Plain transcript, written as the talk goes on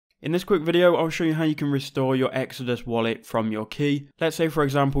In this quick video, I'll show you how you can restore your Exodus wallet from your key. Let's say, for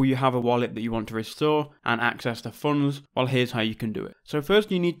example, you have a wallet that you want to restore and access the funds. Well, here's how you can do it. So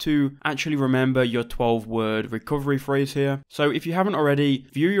first you need to actually remember your 12-word recovery phrase here. So if you haven't already,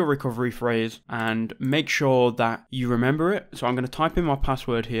 view your recovery phrase and make sure that you remember it. So I'm going to type in my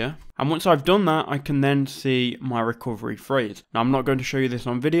password here. And once I've done that, I can then see my recovery phrase. Now, I'm not going to show you this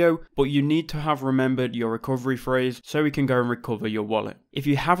on video, but you need to have remembered your recovery phrase so we can go and recover your wallet. If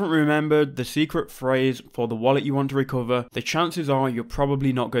you haven't remembered the secret phrase for the wallet you want to recover, the chances are you're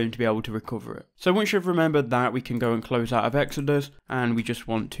probably not going to be able to recover it. So once you've remembered that, we can go and close out of Exodus, and we just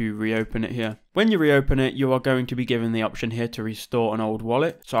want to reopen it here. When you reopen it, you are going to be given the option here to restore an old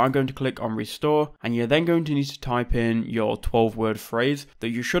wallet. So I'm going to click on restore, and you're then going to need to type in your 12-word phrase that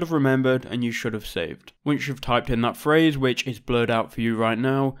you should have remembered and you should have saved. Once you've typed in that phrase, which is blurred out for you right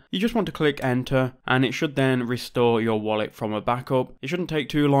now, you just want to click enter, and it should then restore your wallet from a backup. It shouldn't take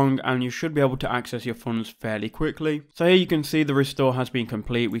too long, and you should be able to access your funds fairly quickly. So here you can see the restore has been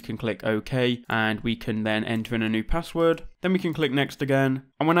complete. We can click OK, and we can then enter in a new password. Then we can click next again,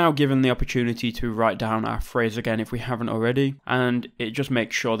 and we're now given the opportunity to write down our phrase again if we haven't already, and it just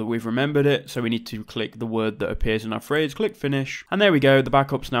makes sure that we've remembered it. So we need to click the word that appears in our phrase, click finish, and there we go, the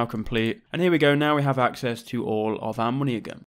backup's now complete. And here we go, now we have access to all of our money again.